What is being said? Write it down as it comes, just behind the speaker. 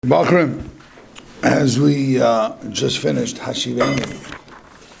Bakrim, as we just finished Hashivenu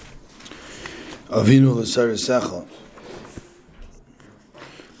Avinu L'Sar Sechel,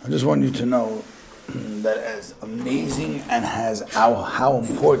 I just want you to know that as amazing and how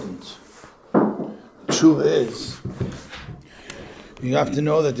important tshuva is, you have to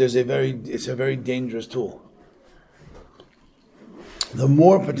know that it's a very dangerous tool. The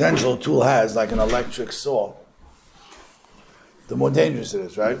more potential a tool has, like an electric saw, the more dangerous it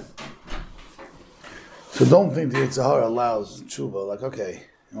is, right? So don't think the Yetzer Hara allows tshuva, like, okay,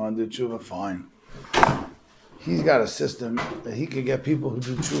 you want to do tshuva, fine. He's got a system that he can get people who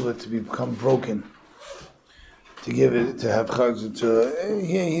do tshuva to become broken, to have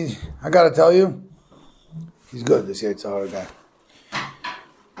chag, I gotta tell you, he's good, this Yetzer Hara guy.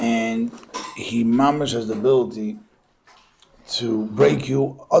 And he mamash has the ability to break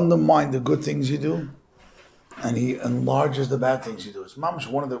you, undermine the good things you do, and he enlarges the bad things you do. It's mamash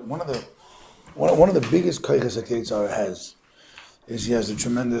one of the biggest koiches that Yetzer Hara has is he has a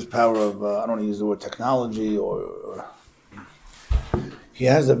tremendous power of I don't want to use the word technology or he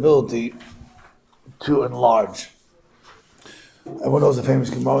has the ability to enlarge. Everyone knows the famous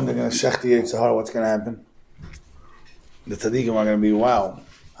Gemara. They're going to shech the Yetzer Hara. What's going to happen? The tzaddikim are going to be, wow,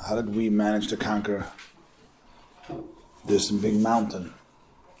 how did we manage to conquer this big mountain?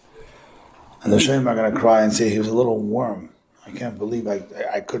 And the Shem are going to cry and say he was a little worm. I can't believe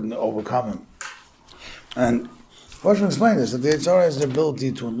I couldn't overcome him. And Hashem explained this, that the Yetzer Hara has the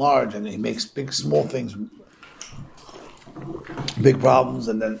ability to enlarge, and he makes small things, big problems,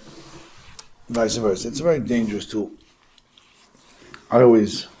 and then vice versa. It's a very dangerous tool. I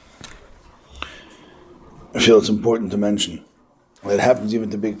always feel it's important to mention. It happens even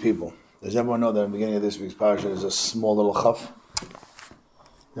to big people. Does everyone know that at the beginning of this week's parasha there's a small little chaf?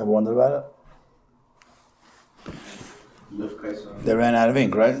 You ever wondered about it? They ran out of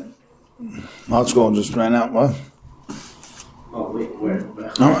ink, right? Hot school just ran out. What? Oh, wait, where?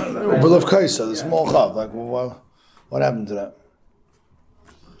 Below Kaisa, the small chaf. Like, what happened to that?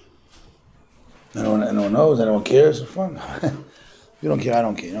 Anyone knows? Anyone cares? It's fun. If you don't care, I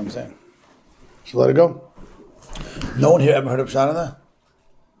don't care. You know what I'm saying? So let it go. No one here ever heard of Shana?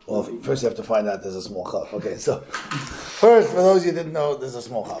 Well, first you have to find out there's a small chaf. Okay, so first, for those of you who didn't know, there's a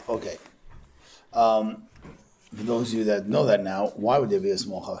small chaf. Okay. For those of you that know that now, why would there be a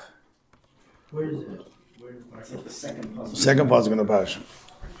small chaf? Where is it? It's like the second puzzle. Second puzzle in the parasha.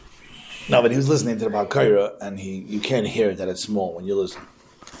 No, but he was listening to the Balkaira, and you can't hear that it's small when you listen.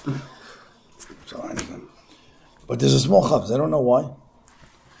 So anyway, but there's a small chaf. I don't know why.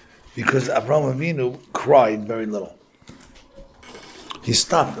 Because Avraham Avinu cried very little. He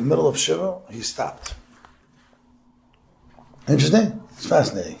stopped in the middle of Shiva. He stopped. Interesting. It's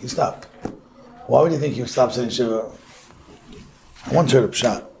fascinating. He stopped. Why would you think he stopped sitting Shiva? I once heard a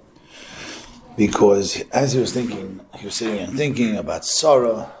pshat. Because as he was thinking, he was sitting and thinking about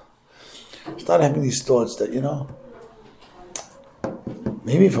Sarah. He started having these thoughts that,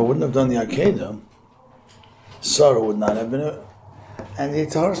 maybe if I wouldn't have done the Akedah, Sarah would not have been And the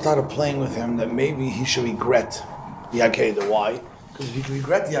Yetzer Hara started playing with him that maybe he should regret the Akedah. Why? Because if he could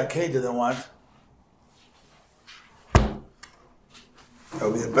regret the Akedah, then what?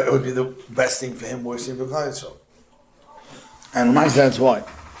 It would be the best thing for him, worst thing for Klal. And that's why.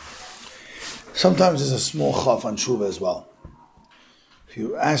 Sometimes there's a small chaf on tshuva as well. If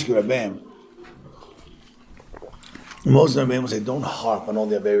you ask your Rabbeim, most of the Rabbeim will say, don't harp on all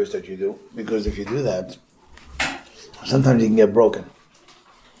the averos that you do, because if you do that, sometimes you can get broken.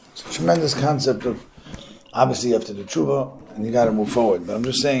 It's a tremendous concept of, obviously you have to do tshuva, and you got to move forward. But I'm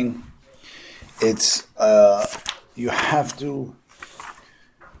just saying, it's, you have to,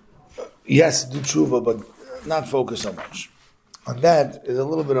 yes, do tshuva, but not focus so much. And that is a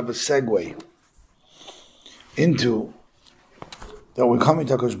little bit of a segue into that we're coming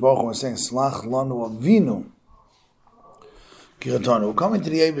to HaKadosh Baruch Hu and we're saying, Slach lanu avinu kiratanu. We're coming to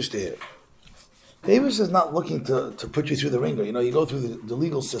the Eibush here. The Eibush is not looking to put you through the ringer. You go through the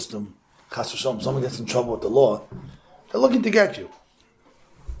legal system, chas v'shalom, someone gets in trouble with the law, they're looking to get you.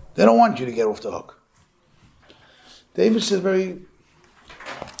 They don't want you to get off the hook. The Eibush is a very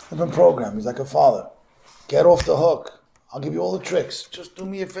different program. He's like a father. Get off the hook. I'll give you all the tricks. Just do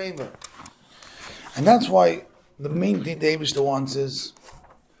me a favor. And that's why the main thing the Eibishter wants is,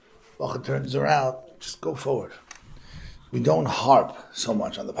 Bacha turns around, just go forward. We don't harp so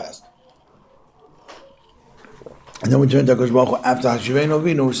much on the past. And then we turn to HaKadosh Baruch Hu after Hashivenu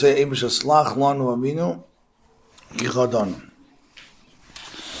Avinu, we say, Eibishter slach lanu avinu kichadon.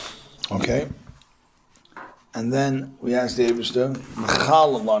 Okay? And then we ask the Eibishter,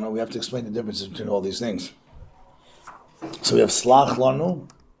 Mechal lanu, we have to explain the differences between all these things. So we have slach lanu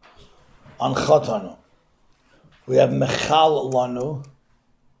on Chatanu. We have Mechal Lanu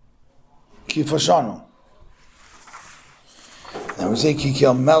Kifashanu. Now we say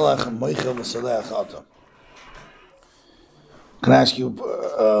Kikel Melech Moichel V'Saleh Chata. Can I ask you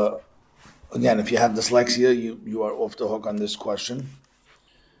again? If you have dyslexia, you are off the hook on this question,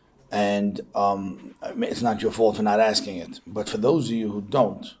 and it's not your fault for not asking it. But for those of you who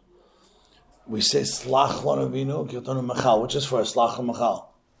don't, we say Slach Lanu Avinu Kiyotanu Mechal, which is for Slach Mechal.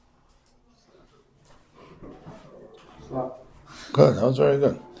 Good, that was very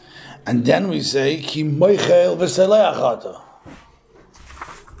good. And then we say Ki Moichel V'Saleh Chata.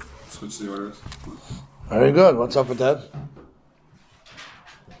 Switch the orders. Very good. What's up with that?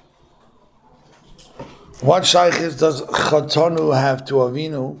 What shaykhis does Chatanu have to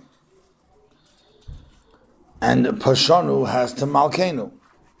Avinu and Pashanu has to Malkenu?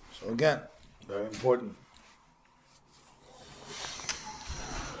 So again, very important.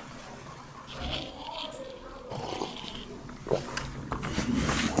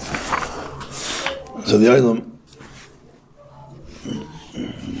 So the Olam,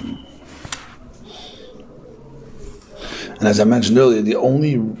 and as I mentioned earlier, the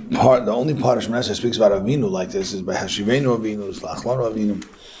only part of Shemona Esrei speaks about Avinu like this is by Hashivenu Avinu, Slachlanu Avinu,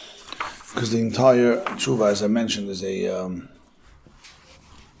 because the entire tshuva, as I mentioned, is a.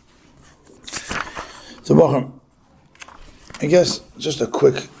 So, Bochum, I guess just a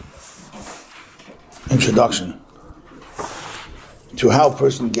quick introduction to how a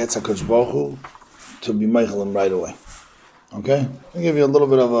person gets HaKadosh Baruch Hu to be Meichel him right away. Okay, I'll give you a little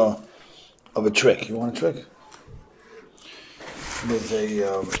bit of a trick. You want a trick?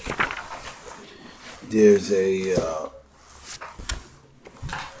 There's a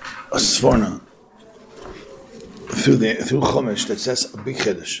sforna through Chumash that says a big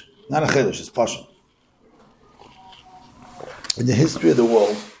chiddush, not a chiddush, it's pashut. In the history of the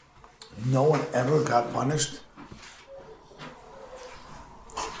world, no one ever got punished.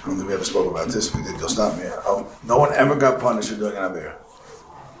 I don't think we ever spoke about this. If we did, you'll stop me. No one ever got punished for doing an avera.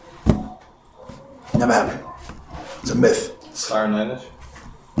 Never happened. It's a myth.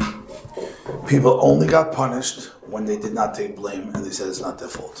 People only got punished when they did not take blame and they said it's not their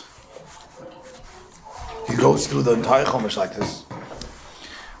fault. He goes through the entire Chumash like this.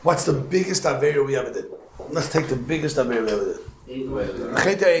 What's the biggest avera we ever did? Let's take the biggest avera we ever did.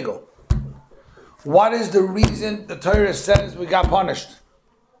 Chet Ego. What is the reason the Torah says we got punished?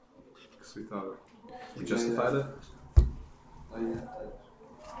 Because we thought we justified it.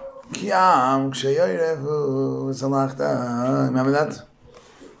 Remember that?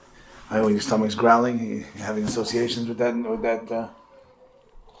 When your stomach's growling, you're having associations with that.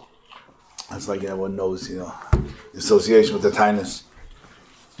 It's like everyone knows, the association with the tinus.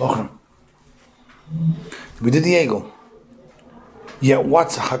 We did the Egel. Yet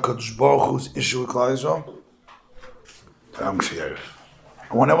what's HaKadosh Baruch Hu's issue with Klal Yisrael? I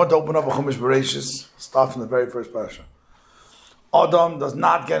want everyone to open up a Chumash Bereshis, start from the very first parasha. Adam does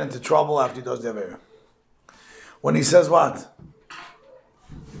not get into trouble after he does the Avera. When he says what?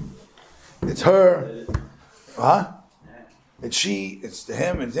 It's her. Huh? It's she, it's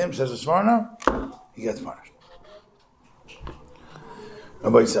him, says the Svarna, he gets punished.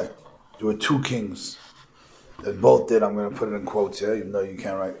 Everybody say, there were two kings that both did, I'm going to put it in quotes here, even though you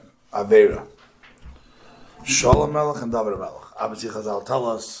can't write, Avera. Shalom Melech and David Melech. Obviously Chazal tell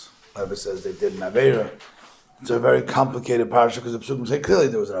us, Rebbe says they did an Avera. It's a very complicated parasha because the Psukim say clearly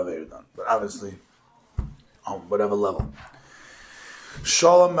there was an Avera done, but obviously on whatever level.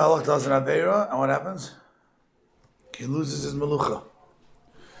 Shalom Melech does an Avera, and what happens? He loses his Melucha.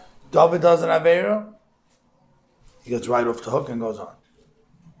 David does an Avera, he gets right off the hook and goes on.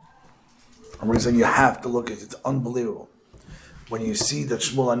 I'm really saying you have to look at it, it's unbelievable. When you see that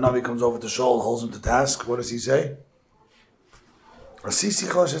Shmuel HaNavi comes over to Shaul, holds him to task, what does he say? I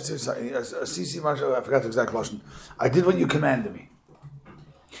forgot the exact lashon. I did what you commanded me.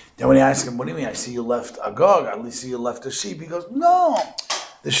 Then when he asked him, what do you mean? I see you left Agag, I only see you left a sheep. He goes, no,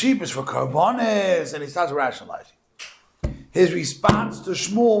 the sheep is for karbonis, and he starts rationalizing. His response to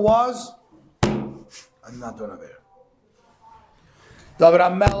Shmuel was, I'm not doing Avera. David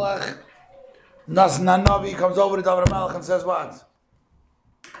HaMelech, Nasna Navi comes over to David HaMelech and says what?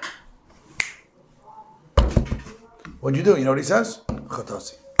 What'd you do? You know what he says?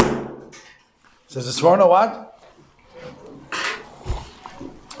 Chatasi. Says the Sforno what?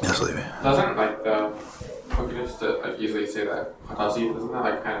 Yes, leave it. Doesn't the Hookinist to easily say that Chatasi, doesn't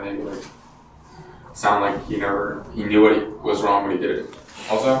that kind of maybe sound like he knew what was wrong when he did it?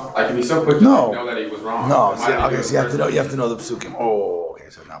 Also, I can be so quick to know that he was wrong. No, so you have to know the psukim. Oh, okay.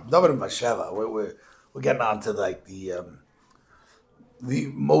 So now David and Bathsheba, we're getting on to the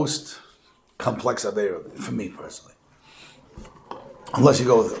most complex Aveira, for me personally. Unless you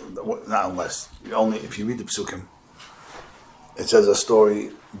go with, not unless, only if you read the Psukim, it says a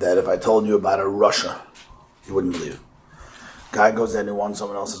story that if I told you about a Russia, you wouldn't believe it. Guy goes there and he wants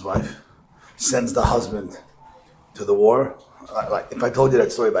someone else's wife, sends the husband to the war. Like if I told you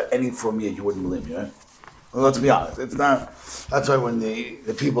that story about any from you, you wouldn't believe me, right? Well, let's be honest. It's not. That's why when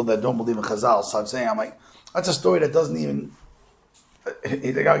the people that don't believe in Chazal start saying, I'm like, that's a story that doesn't even.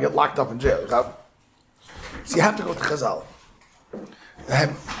 They gotta get locked up in jail. So you have to go to Chazal. They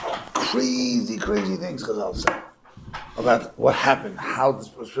have crazy things Chazal say about what happened, how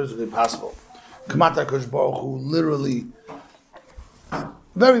this was physically possible. Kamata Kosh Baruch Hu literally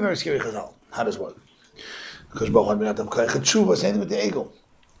very scary Chazal. How does it work? Kosh Baruch Hu had tshuva, same thing with the ego.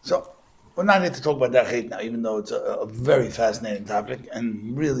 So we're not here to talk about that hate now, even though it's a very fascinating topic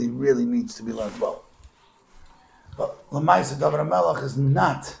and really needs to be learned well. But Lamaisa David HaMelech is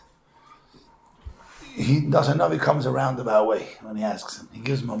not. He doesn't know. He comes a roundabout way when he asks him. He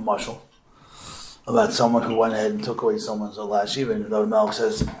gives him a mushal about someone who went ahead and took away someone's last shiva, and David HaMelech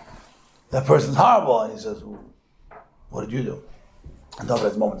says, that person's horrible. And he says, well, what did you do? And David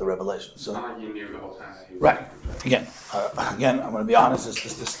has a moment of revelation. So, not like you knew the whole time that he was right. Again, I'm going to be honest.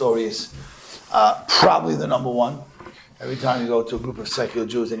 This story is probably the number one. Every time you go to a group of secular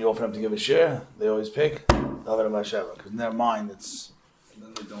Jews and you offer them to give a share, they always pick David HaMelech, because in their mind it's. And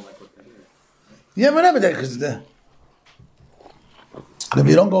then they don't like what they hear. Yeah, whatever. Because if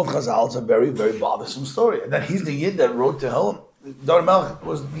you don't go with Chazal, it's a very bothersome story. And then he's the Yid that wrote to him. David HaMelech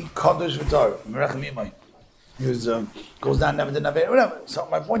was the Kaddish V'tar, Merechim Yimai. He was goes down, never did Naver, whatever. So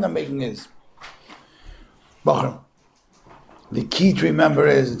my point I'm making is, Bachram, the key to remember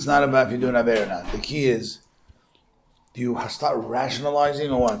is it's not about if you do Naver or not. The key is, do you start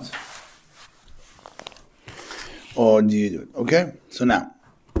rationalizing or what? Or do you do it? Okay? So now,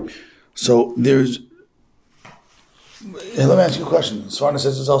 there's. Let me ask you a question. Svarna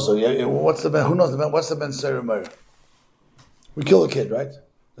says this also. Yeah, what's the ben? Who knows the ben? What's the ben Sarah Meir? We kill a kid, right? Does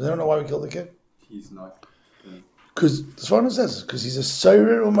anyone know why we killed the kid? He's not. Because the Svarna says because he's a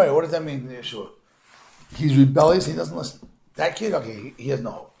Sarah Meir. What does that mean? Yeshua? He's rebellious. He doesn't listen. That kid, okay, he has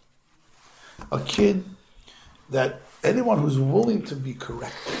no hope. A kid that anyone who's willing to be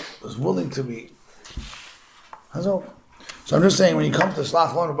corrected, who's willing to be, has hope. So I'm just saying, when you come to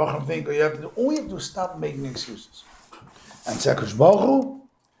Slach Lanu Bachram think, all you have to do is stop making excuses. And say, Kosh Baruch Hu,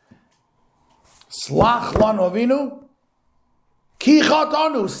 Slach Lanu Avinu, Ki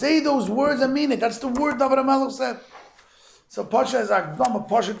Chatanu, say those words and mean it. That's the word David HaMelech said. So Pasha is Akdama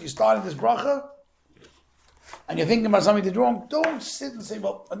Pasha, you're starting this bracha, and you're thinking about something you did wrong, don't sit and say,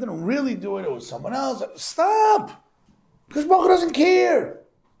 well, I didn't really do it, it was someone else. Stop! Because Baruch doesn't care.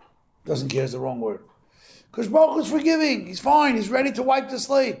 Doesn't care is the wrong word. Because Baruch is forgiving. He's fine. He's ready to wipe the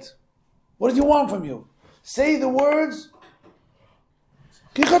slate. What does he want from you? Say the words.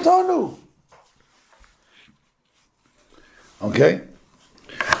 Kichatanu. Okay?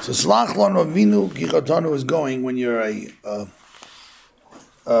 So Slach Lanu Avinu Kichatanu is going when you're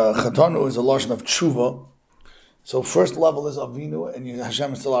Chatanu is a lashon of tshuva. So first level is Avinu, and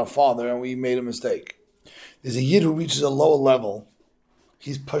Hashem is still our Father, and we made a mistake. There's a Yid who reaches a lower level.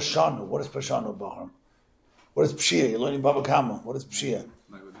 He's Pashanu. What is Pashanu, Bahram? What is Pshia? You're learning Baba Kama. What is Pshia?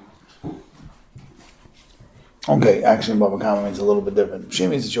 Okay, actually Baba Kama means a little bit different. Pshia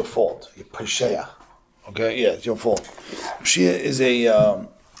means it's your fault. You're Pashia. Okay, yeah, it's your fault. Pshia is a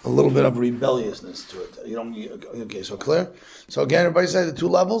little bit of rebelliousness to it. You don't. Okay, so clear? So again, everybody say the two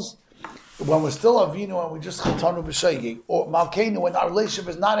levels. When we're still Avinu and we just Chatanu B'Sheigi, or Malkeinu, when our relationship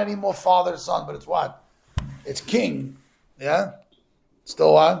is not anymore father son, but it's what? It's king. Yeah?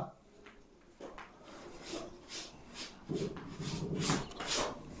 Still what?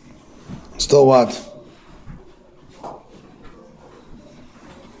 Still what?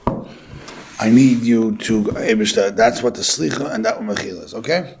 I need you to, that's what the Slicha and that what Mechila is,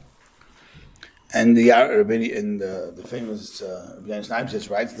 okay? And the Rabbini in the famous Rabbi Snipe says,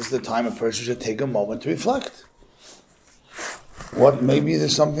 right, this is the time a person should take a moment to reflect. What, maybe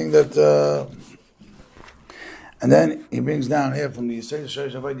there's something that, and then he brings down here from the Yisrael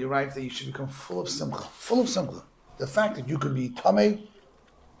Shorish Avodah, you write that you should become full of simcha. The fact that you could be tamei,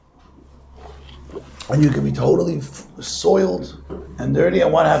 and you can be totally soiled and dirty,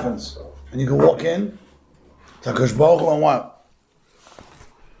 and what happens? And you can walk in to Kosh Baruch Hu and what?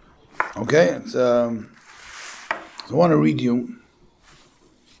 Okay, so I want to read you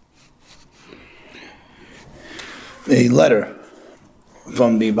a letter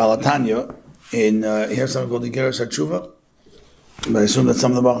from the Balatanya in here's something called the Geras HaTshuva. But I assume that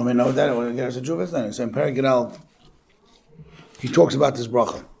some of the Bacham may know that. What the Geras HaTshuva is then. So in Perek Gidal, he talks about this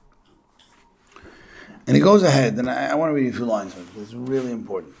bracha. And he goes ahead, and I want to read a few lines because it's really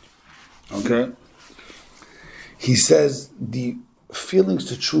important. Okay? He says the feelings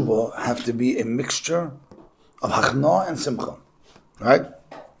to tshuva have to be a mixture of hachna and simcha, right?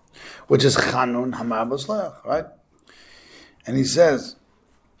 Which is chanun hamar b'sleach, right? And he says,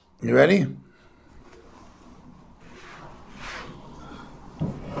 you ready?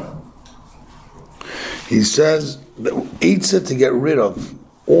 He says the eitzah to get rid of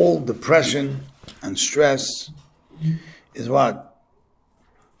all depression and stress is what?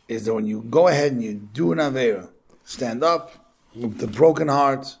 Is that when you go ahead and you do an aveira, stand up with the broken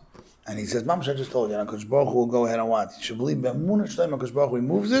heart, and he says, Mamash, I just told you, HaKadosh Baruch Hu will go ahead and what? You should believe Be'emunah Shleima, HaKadosh Baruch Hu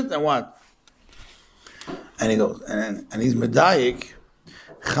removes it, and what? And he goes, and he's medayik,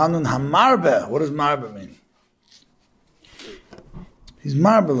 Chanun HaMarbe. What does Marbe mean? He's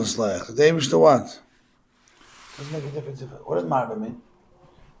Marbe l'sleich. The Eibush to what? Doesn't make a difference. What does Marbe mean?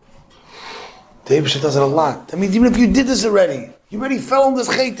 The Eibush does it a lot. I mean, even if you did this already, you already fell on this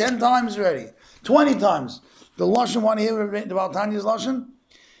chay 10 times already, 20 times. The Lashon want to hear the Baal Tanya's Lashon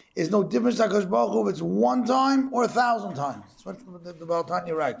is no difference to HaKadosh Baruch Hu if it's 1 time or 1,000 times. That's what the Baal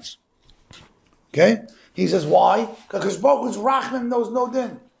Tanya writes. Okay? He says, why? Because HaKadosh Baruch Hu's Rachman knows no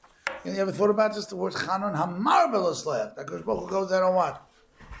din. You ever thought about this? The word Chanun Hamar B'Lasleach. HaKadosh Baruch Hu goes there on what?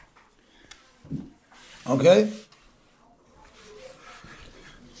 Okay?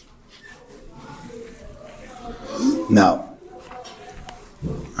 Now,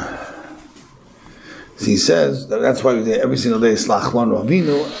 so he says that's why we say every single day Slach Lanu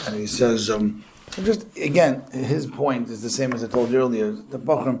Avinu, and he says, just again, his point is the same as I told you earlier. The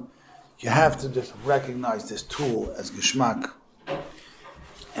Bachram, you have to just recognize this tool as Geshmak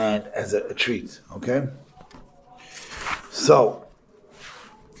and as a treat. Okay. So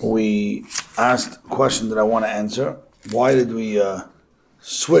we asked a question that I want to answer. Why did we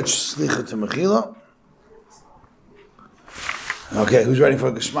switch Slicha to Mechila? Okay, who's ready for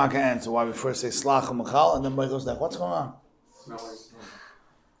a Geshmaka answer? Why we first say Slach and Mechal and then Michael's like, what's going on? Snow like snow.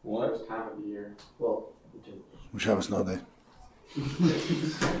 What? First time of the year. Well, We should have a snow day.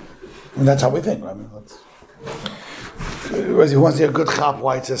 And that's how we think, right? I mean, he wants to hear a good chap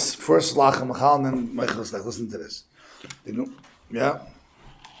why it says first Slach and Mechal and then Michael's like, listen to this. Yeah?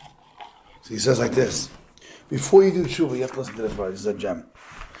 So he says like this. Before you do tshuva, you have to listen to this, right? This is a gem.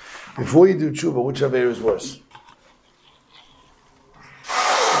 Before you do tshuva, which of is worse?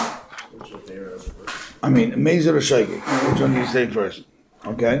 I mean, Mezer or Shaygig? Which one do you say first?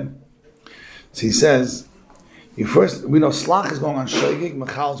 Okay? So he says, we know Slach is going on Shaygig,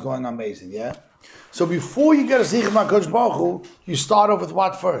 Mechal is going on Mezer, yeah? So before you get a Sikh of HaKadosh Baruch Hu, you start off with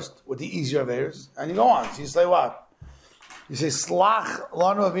what first? With the easier Averis, and you go on. So you say what? You say Slach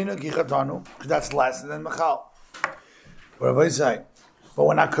Lanu Avinu Kichatanu, because that's less than Mechal. Whatever you say. But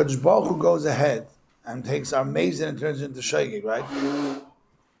when HaKadosh Baruch Hu goes ahead and takes our Mezer and turns it into Shaygig, right?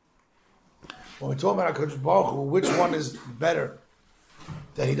 When we talk about HaKadosh Baruch Hu, which one is better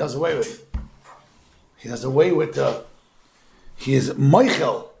that he does away with? He does away with he is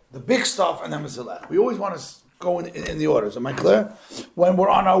Michael, the big stuff, and then Mesilach. We always want to go in the orders. Am I clear? When we're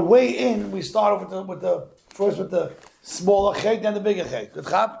on our way in, we start off with the smaller chayk, then the bigger chayk. Good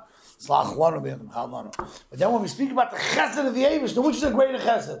chap? But then when we speak about the chesed of the Eibush, which is a greater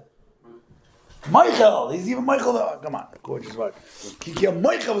chesed? Michael, he's even Michael. Come on, gorgeous word.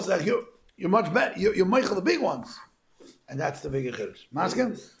 Michael was like you're much better. You're Michael, the big ones, and that's the bigger chiddush.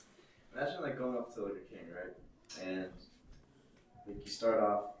 Maskim? imagine like going up to like a king, right? And like you start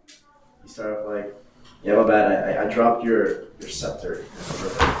off like, yeah, my bad, I dropped your scepter.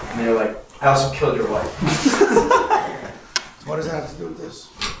 And they're like, I also killed your wife. What does that have to do with this?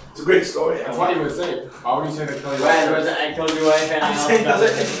 It's a great story. That's what you would say. Why would you say that? I killed your wife and I also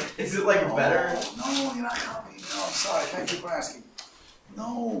is it like better? No, you're not helping. No, I'm sorry. Thank you for asking.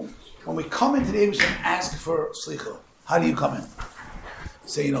 No. When we come into the Eibush and ask for slicha, how do you come in?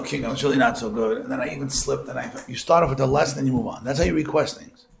 Say, King, I was really not so good, and then I even slipped, and you start off with the lesson and you move on. That's how you request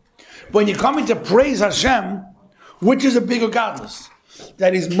things. But when you come in to praise Hashem, which is a bigger godless?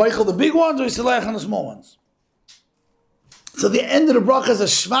 That is Michael the big ones or Yisrael and the small ones? So the end of the bracha is a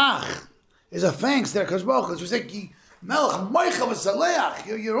shvach, is a thanks to HaKadosh Baruch Hu. We say, Ki Melech Michael v'Saleach,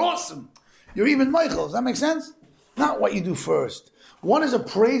 you're awesome. You're even Michael. Does that make sense? Not what you do first. One is a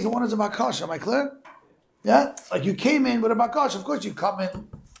praise and one is a bakash. Am I clear? Yeah? Like you came in with a bakash, of course you come in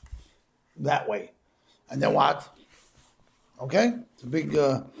that way. And then what? Okay? It's a big,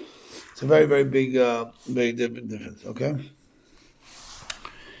 it's a very, very big, very difference. Okay?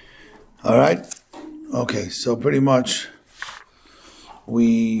 All right? Okay, so pretty much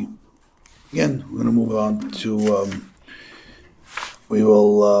we're going to move on to we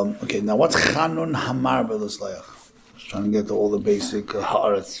will. Okay, now what's Chanun Hamar B'Lisleach? Just trying to get to all the basic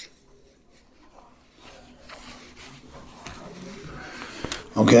haaretz.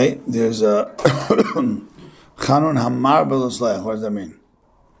 Okay, there's a Chanun Hamar B'Lisleach. What does that mean?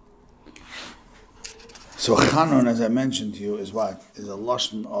 So Chanun, as I mentioned to you, is what? Is a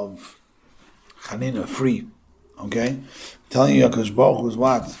lashon of Chanina, free. Okay? Telling you HaKadosh Baruch Hu is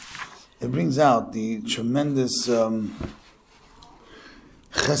what? It brings out the tremendous Chesed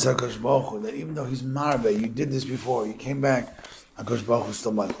HaKadosh Baruch Hu, that even though he's marbe, you did this before, you came back, HaKadosh Baruch Hu is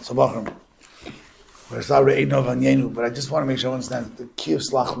still Michael. So Bachram. But I just want to make sure I understand that the Kiyuv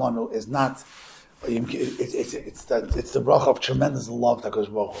Slach Lanu is not, it's the bracha of tremendous love to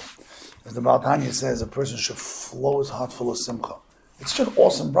HaKadosh Baruch Hu. As the Baal Tanya says, a person should flow his heart full of simcha. It's just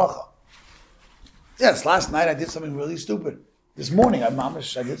awesome bracha. Yes, last night I did something really stupid. This morning I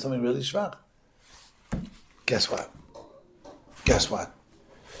did something really shvach. Guess what? Because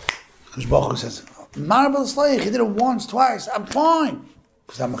Baruch Hu says, Marvel Slayach, he did it once, twice, I'm fine.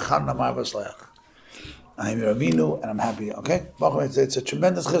 Because I'm a Channa Marvel Slayach. I'm your Avinu and I'm happy, okay? Baruch Hu, it's a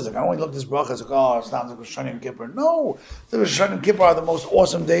tremendous chizuk. I don't want to look at this bracha as like, oh, it sounds like Rosh Hashanah and Kippur. No, the Rosh Hashanah and Kippur are the most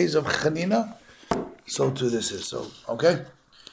awesome days of Chanina. So too this is, so, okay?